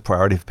it is a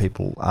priority for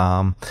people,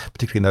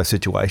 particularly in those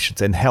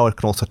situations, and how it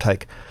can also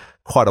take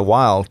quite a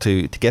while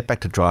to get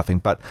back to driving.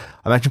 But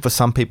I imagine for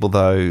some people,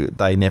 though,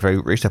 they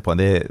never reach that point.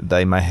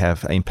 They may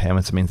have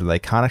impairments that means that they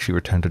can't actually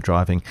return to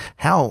driving.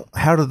 How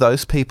do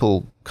those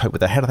people cope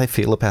with that? How do they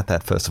feel about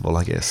that, first of all,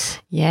 I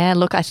guess? Yeah,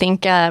 look, I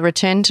think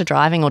return to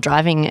driving or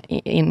driving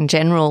in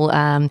general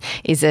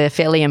is a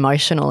fairly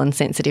emotional and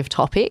sensitive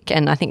topic.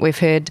 And I think we've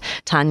heard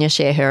Tanya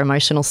share her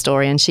emotional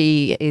story, and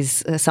she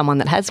is someone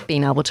that has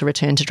been able to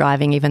return to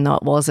driving, even though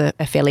it was a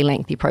fairly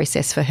lengthy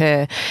process for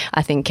her.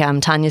 I think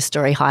Tanya's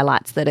story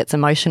highlights that it's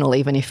emotional,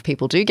 even if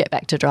people do get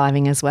back to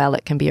driving as well.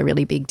 It can be a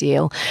really big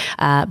deal.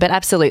 But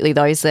absolutely,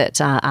 those that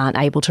aren't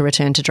able to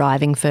return to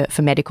driving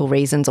for medical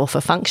reasons or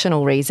for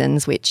functional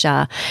reasons, which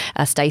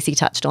Stacey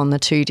touched on the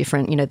two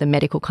different, the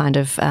medical kind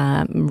of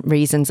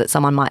reasons that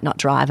someone might not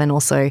drive, and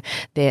also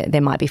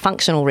there might be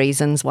functional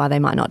reasons why they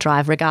might not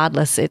drive.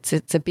 Regardless,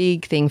 it's a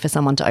big thing for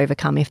someone to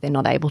overcome if they're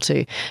not able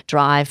to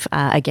drive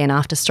again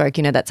after stroke.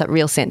 That's a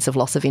real sense of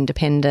loss of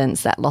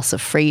independence, that loss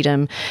of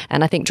freedom.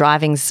 And I think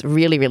driving's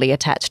really, really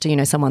attached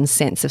to, someone's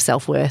sense of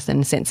self-worth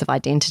and sense of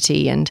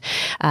identity. And,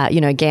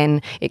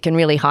 again, it can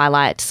really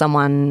highlight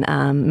someone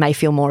may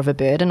feel more of a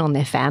burden on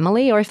their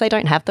family, or if they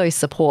don't have those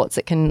supports,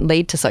 it can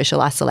lead to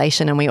social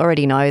isolation. And we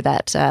already know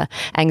that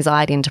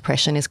anxiety and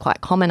depression is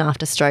quite common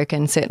after stroke,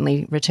 and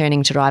certainly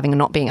returning to driving and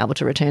not being able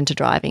to return to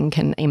driving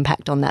can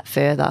impact on that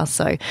further.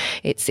 So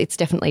it's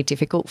definitely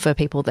difficult for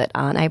people that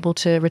aren't able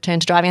to return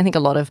to driving. I think a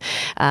lot of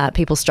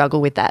people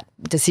struggle with that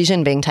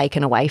decision being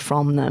taken away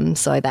from them.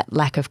 So that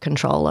lack of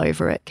control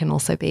over it can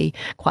also be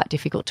quite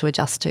difficult to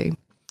adjust to.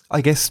 I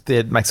guess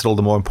that makes it all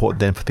the more important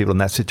then for people in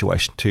that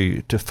situation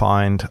to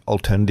find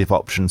alternative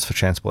options for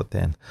transport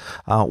then.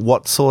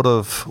 What sort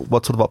of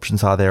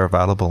options are there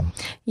available?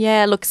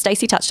 Yeah, look,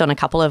 Stacey touched on a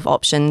couple of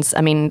options.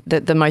 I mean,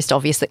 the most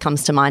obvious that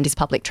comes to mind is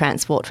public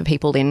transport for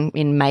people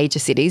in major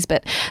cities,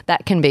 but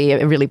that can be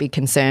a really big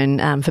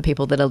concern for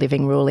people that are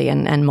living rurally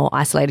and more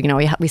isolated.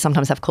 We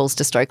sometimes have calls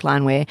to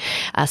Strokeline where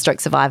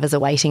stroke survivors are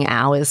waiting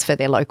hours for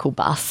their local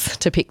bus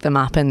to pick them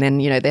up, and then,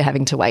 they're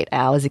having to wait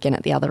hours again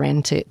at the other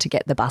end to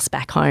get the bus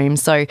back home.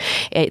 So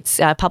it's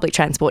public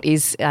transport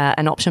is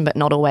an option, but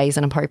not always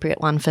an appropriate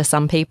one for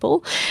some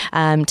people.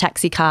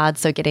 Taxi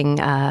cards, so getting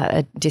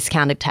a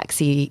discounted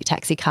taxi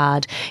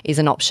card is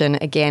an option.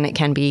 Again, it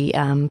can be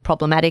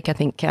problematic. I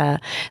think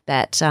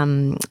that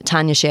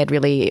Tanya shared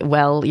really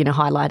well,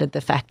 highlighted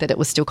the fact that it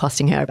was still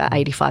costing her about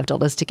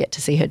 $85 to get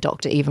to see her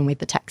doctor, even with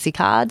the taxi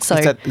card. So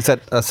is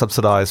that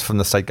subsidised from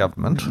the state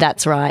government?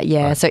 That's right,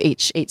 yeah. Right. So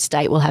each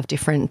state will have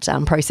different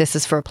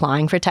processes for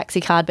applying for a taxi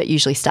card, but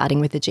usually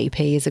starting with the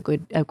GP is a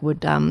good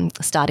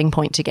starting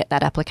point to get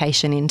that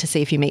application in to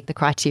see if you meet the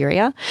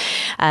criteria.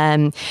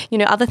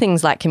 Other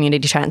things like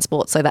community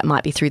transport, so that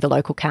might be through the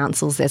local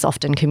councils. There's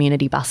often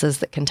community buses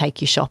that can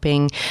take you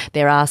shopping.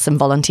 There are some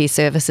volunteer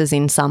services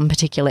in some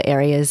particular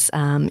areas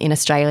in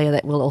Australia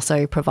that will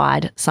also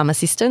provide some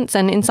assistance,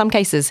 and in some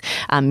cases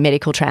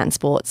medical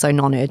transport, so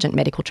non-urgent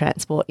medical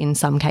transport in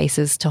some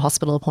cases to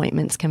hospital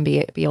appointments can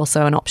be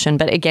also an option.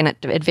 But again,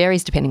 it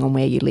varies depending on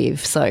where you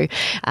live, so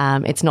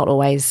it's not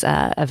always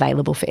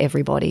available for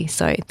everybody.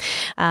 So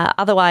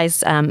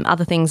otherwise,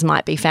 other things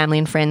might be family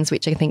and friends,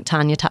 which I think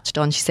Tanya touched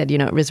on. She said,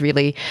 it was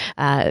really,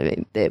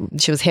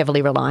 she was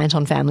heavily reliant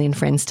on family and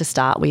friends to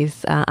start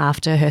with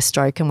after her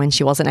stroke and when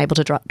she wasn't able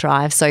to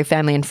drive. So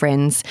family and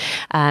friends.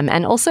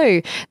 And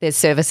also there's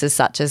services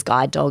such as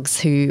guide dogs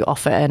who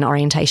offer an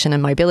orientation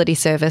and mobility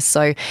service.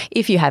 So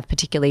if you have,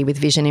 particularly with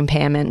vision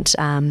impairment,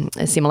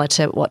 similar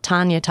to what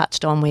Tanya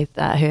touched on with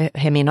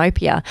her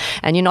myopia,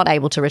 and you're not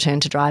able to return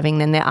to driving,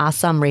 then there are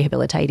some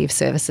rehabilitative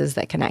services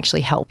that can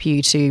actually help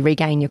you to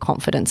regain your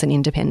confidence and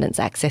independence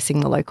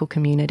accessing the local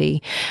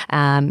community.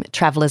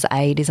 Traveller's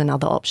aid is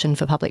another option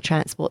for public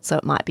transport, so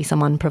it might be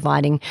someone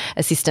providing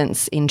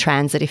assistance in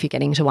transit if you're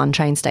getting to one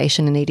train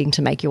station and needing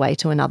to make your way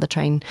to another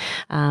train,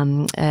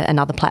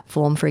 another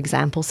platform, for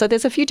example. So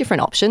there's a few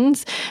different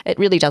options. It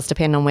really does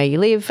depend on where you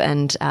live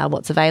and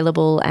what's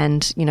available,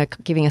 and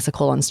giving us a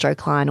call on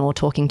Strokeline or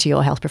talking to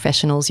your health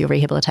professionals, your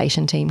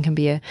rehabilitation team, can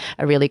be a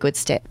really good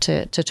step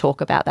to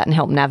talk about that and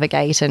help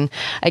navigate, and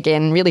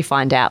again really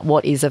find out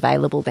what is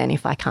available then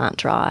if I can't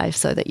drive,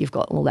 so that you've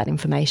got all that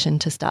information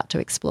to start to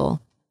explore.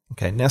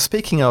 Okay, now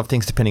speaking of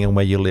things depending on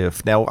where you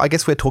live, now I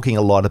guess we're talking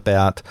a lot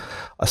about,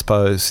 I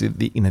suppose,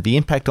 the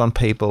impact on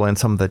people and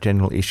some of the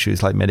general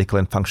issues like medical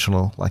and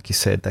functional, like you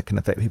said, that can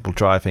affect people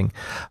driving.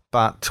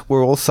 But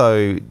we're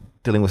also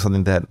dealing with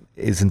something that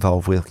is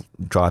involved with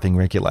driving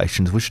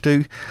regulations, which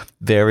do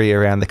vary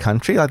around the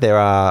country. Like there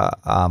are,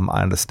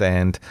 I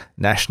understand,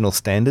 national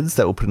standards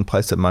that were put in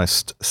place that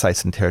most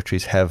states and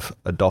territories have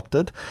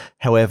adopted.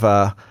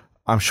 However,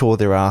 I'm sure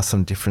there are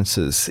some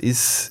differences.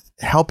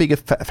 How big a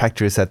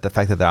factor is that, the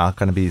fact that there are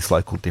going to be these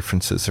local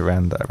differences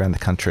around the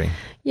country?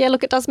 Yeah,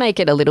 look, it does make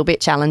it a little bit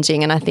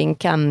challenging, and I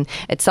think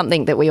it's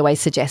something that we always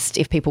suggest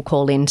if people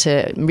call in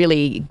to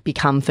really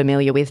become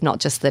familiar with not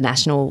just the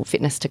national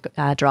fitness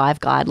to drive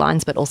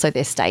guidelines, but also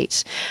their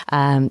state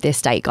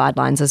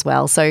guidelines as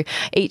well. So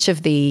each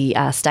of the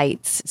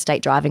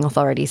state driving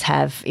authorities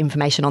have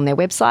information on their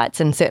websites,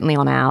 and certainly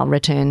on our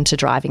return to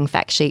driving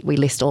fact sheet, we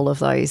list all of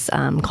those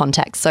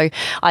contacts. So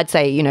I'd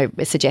say,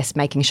 suggest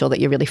making sure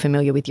that you're really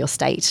familiar with your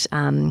state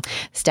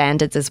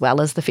standards as well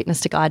as the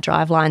fitness to guide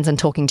drive lines, and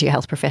talking to your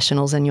health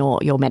professionals and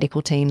your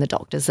medical team, the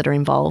doctors that are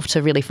involved,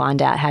 to really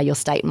find out how your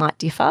state might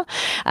differ.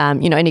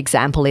 An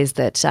example is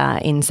that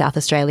in South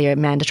Australia,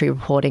 mandatory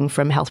reporting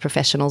from health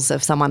professionals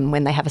of someone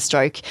when they have a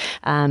stroke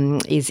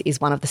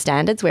is one of the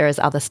standards, whereas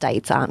other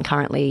states aren't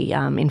currently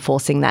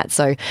enforcing that.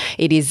 So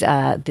it is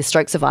the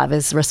stroke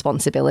survivor's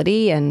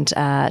responsibility and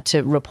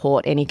to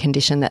report any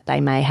condition that they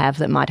may have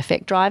that might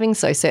affect driving.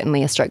 So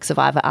certainly a stroke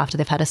survivor after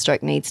they've had a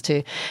stroke needs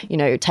to,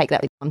 take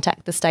that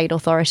contact the state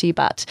authority.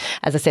 But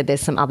as I said,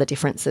 there's some other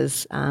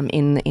differences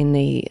in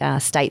the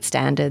state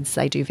standards.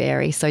 They do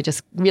vary. So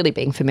just really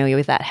being familiar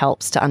with that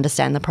helps to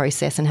understand the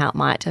process and how it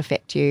might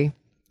affect you.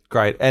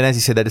 Great. And as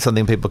you said, that is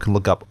something people can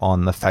look up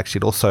on the fact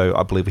sheet. Also,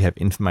 I believe we have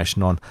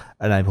information on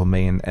Enable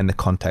Me and the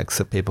contacts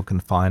that people can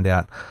find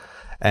out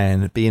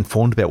and be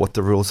informed about what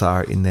the rules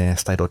are in their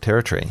state or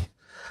territory.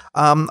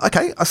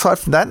 Okay, aside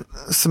from that,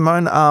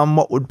 Simone,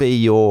 what would be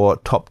your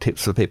top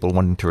tips for people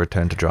wanting to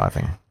return to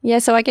driving? Yeah,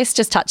 so I guess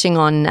just touching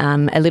on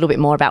a little bit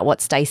more about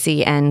what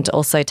Stacey and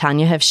also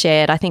Tanya have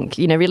shared, I think,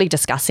 really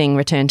discussing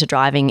return to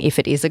driving if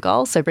it is a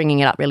goal, so bringing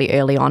it up really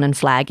early on and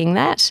flagging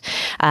that.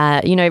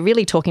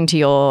 Really talking to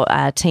your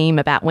team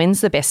about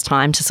when's the best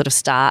time to sort of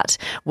start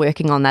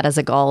working on that as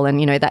a goal, and,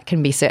 that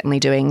can be certainly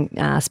doing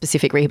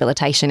specific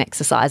rehabilitation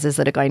exercises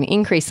that are going to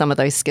increase some of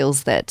those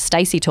skills that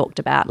Stacey talked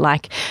about,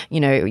 like,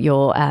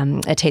 your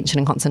attention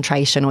and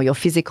concentration or your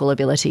physical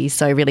abilities.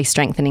 So really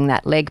strengthening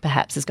that leg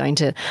perhaps is going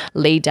to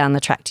lead down the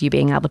track to you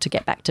being able to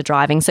get back to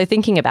driving. So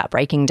thinking about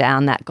breaking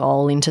down that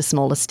goal into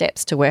smaller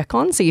steps to work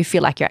on so you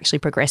feel like you're actually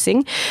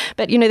progressing.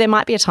 But, there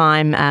might be a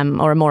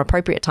time or a more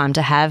appropriate time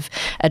to have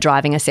a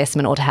driving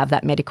assessment or to have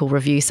that medical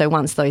review. So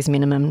once those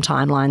minimum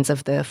timelines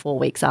of the 4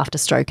 weeks after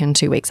stroke and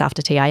 2 weeks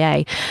after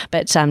TIA.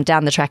 But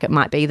down the track, it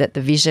might be that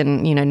the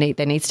vision,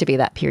 there needs to be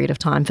that period of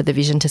time for the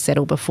vision to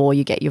settle before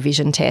you get your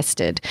vision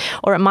tested.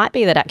 Or it might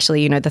be that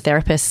actually, the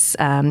therapists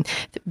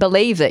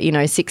believe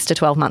that, 6 to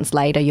 12 months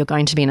later, you're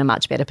going to be in a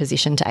much better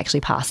position to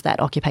actually pass that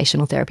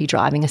occupational therapy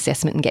driving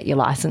assessment and get your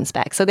licence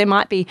back. So there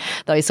might be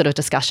those sort of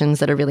discussions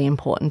that are really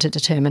important to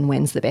determine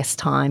when's the best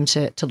time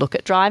to look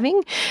at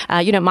driving.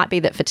 It might be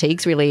that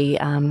fatigue's really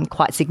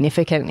quite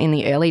significant in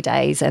the early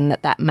days and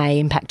that may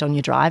impact on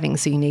your driving,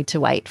 so you need to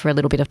wait for a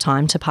little bit of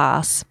time to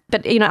pass.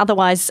 But,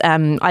 otherwise,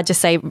 I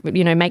just say,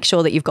 make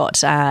sure that you've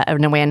got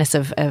an awareness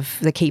of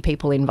the key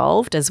people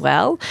involved as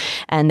well,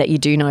 and that you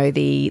do know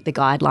the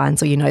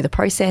guidelines or the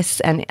process,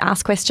 and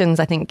ask questions.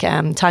 I think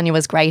Tanya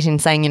was great in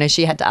saying,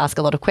 she had to ask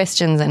a lot of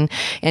questions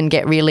and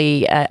get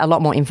really a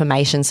lot more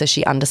information so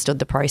she understood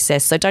the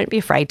process. So don't be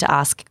afraid to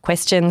ask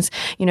questions.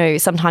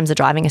 Sometimes a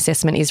driving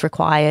assessment is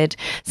required.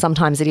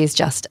 Sometimes it is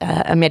just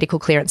a medical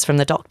clearance from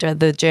the doctor.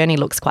 The journey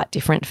looks quite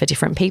different for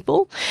different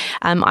people.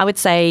 I would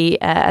say,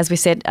 as we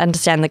said,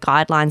 understand the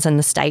guidelines and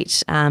the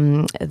state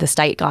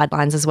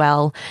guidelines as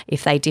well,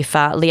 if they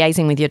differ.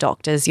 Liaising with your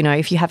doctors,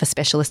 if you have a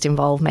specialist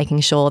involved, making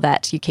sure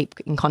that you keep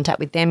in contact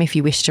with them if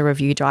you wish to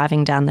review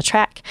driving down the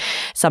track.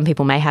 Some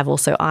people may have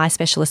also eye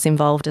specialists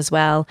involved as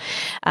well.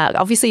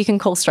 Obviously, you can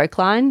call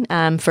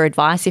Strokeline for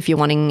advice if you're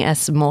wanting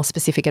some more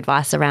specific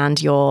advice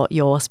around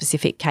your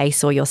specific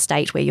case or your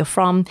state where you're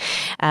from.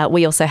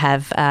 We also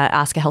have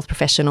Ask a Health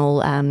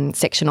Professional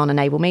section on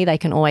Enable Me. They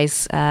can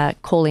always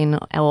call in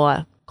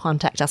or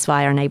contact us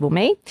via Enable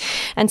Me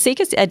and seek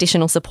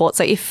additional support.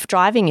 So if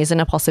driving isn't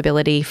a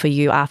possibility for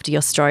you after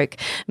your stroke,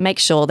 make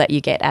sure that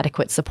you get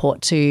adequate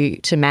support to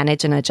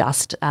manage and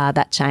adjust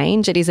that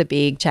change. It is a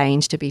big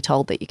change to be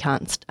told that you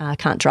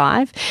can't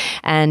drive,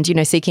 and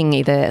seeking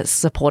either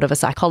support of a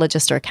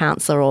psychologist or a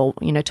counsellor, or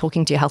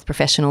talking to your health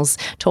professionals,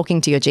 talking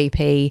to your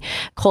GP,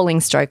 calling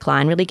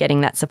Strokeline, really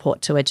getting that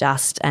support to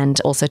adjust, and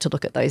also to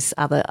look at those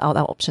other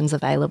options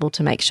available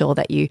to make sure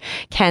that you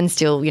can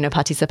still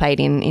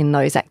participate in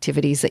those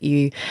activities that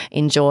you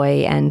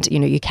enjoy, and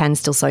you can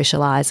still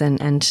socialise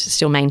and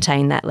still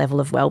maintain that level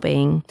of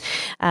well-being.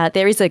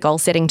 There is a goal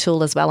setting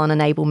tool as well on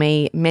Enable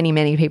Me.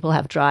 Many people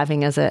have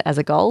driving as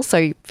a goal,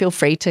 so feel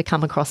free to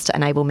come across to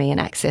Enable Me and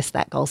access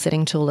that goal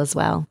setting tool as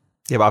well.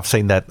 Yeah, but I've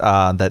seen that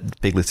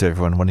big list of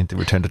everyone wanting to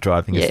return to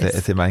driving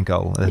as their main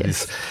goal.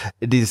 Yes.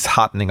 It is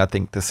heartening, I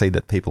think, to see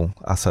that people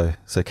are so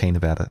keen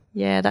about it.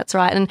 Yeah, that's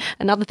right. And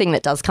another thing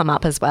that does come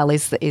up as well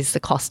is the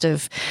cost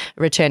of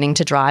returning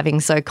to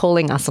driving. So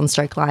calling us on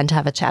Strokeline to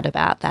have a chat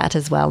about that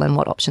as well, and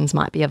what options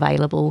might be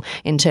available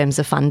in terms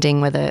of funding,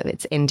 whether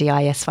it's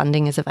NDIS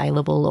funding is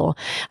available, or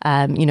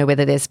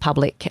whether there's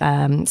public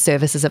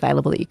services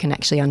available that you can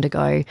actually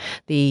undergo.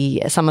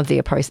 Some of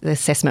the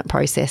assessment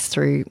process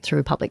through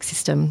a public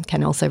system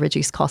can also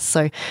reduce costs.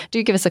 So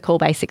do give us a call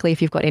basically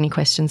if you've got any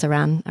questions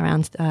around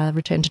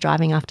return to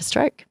driving after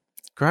stroke.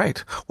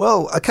 Great.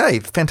 Well, okay,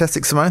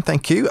 fantastic, Simone.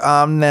 Thank you.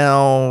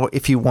 Now,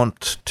 if you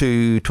want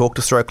to talk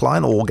to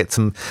Strokeline or get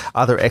some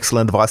other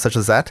excellent advice such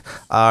as that,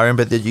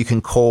 remember that you can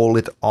call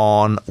it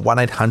on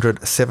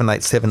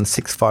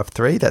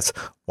 1-800-787-653. That's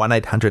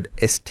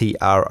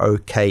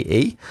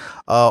 1-800-STROKE.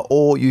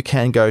 Or you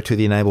can go to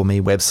the Enable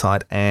Me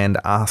website and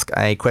ask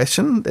a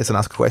question. There's an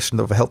Ask a Question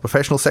of a health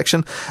professional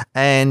section,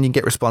 and you can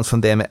get response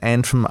from them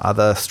and from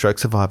other stroke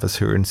survivors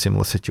who are in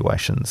similar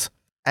situations.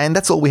 And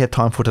that's all we have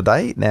time for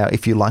today. Now,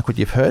 if you like what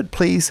you've heard,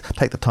 please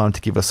take the time to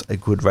give us a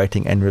good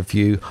rating and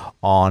review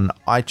on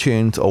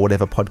iTunes or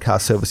whatever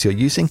podcast service you're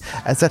using,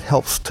 as that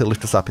helps to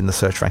lift us up in the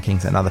search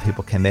rankings and other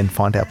people can then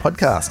find our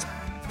podcast.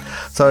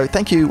 So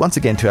thank you once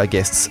again to our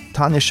guests,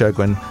 Tanya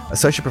Shergwin,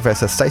 Associate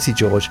Professor Stacey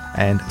George,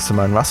 and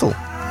Simone Russell.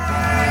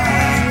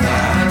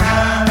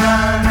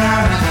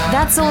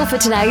 That's all for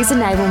today's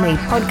Enable Me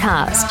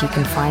podcast. You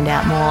can find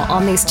out more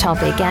on this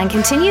topic and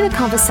continue the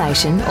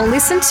conversation or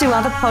listen to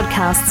other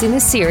podcasts in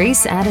the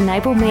series at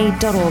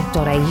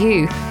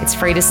enableme.org.au. It's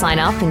free to sign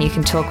up and you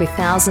can talk with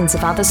thousands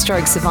of other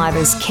stroke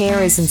survivors,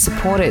 carers and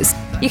supporters.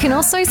 You can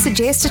also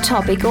suggest a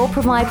topic or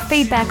provide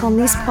feedback on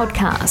this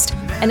podcast.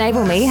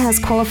 Enable Me has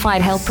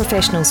qualified health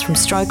professionals from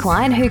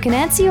Strokeline who can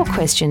answer your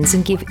questions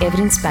and give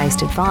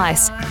evidence-based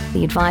advice.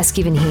 The advice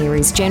given here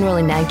is general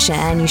in nature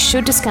and you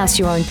should discuss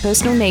your own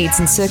personal needs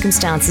and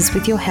circumstances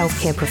with your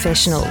healthcare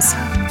professionals.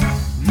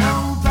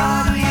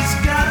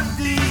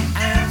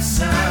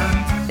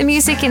 The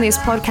music in this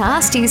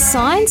podcast is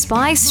signed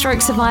by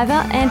stroke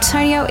survivor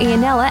Antonio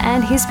Ianella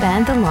and his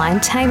band The Lion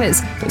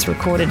Tamers. It was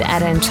recorded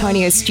at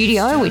Antonio's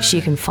studio, which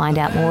you can find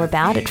out more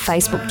about at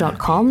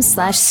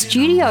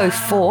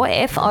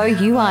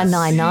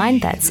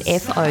facebook.com/studio4FOUR99. That's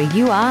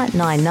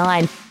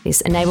FOUR99.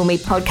 This Enable Me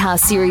podcast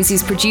series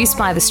is produced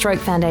by the Stroke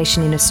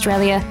Foundation in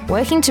Australia,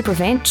 working to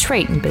prevent,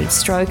 treat and beat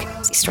stroke.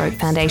 See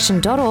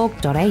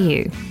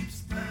strokefoundation.org.au.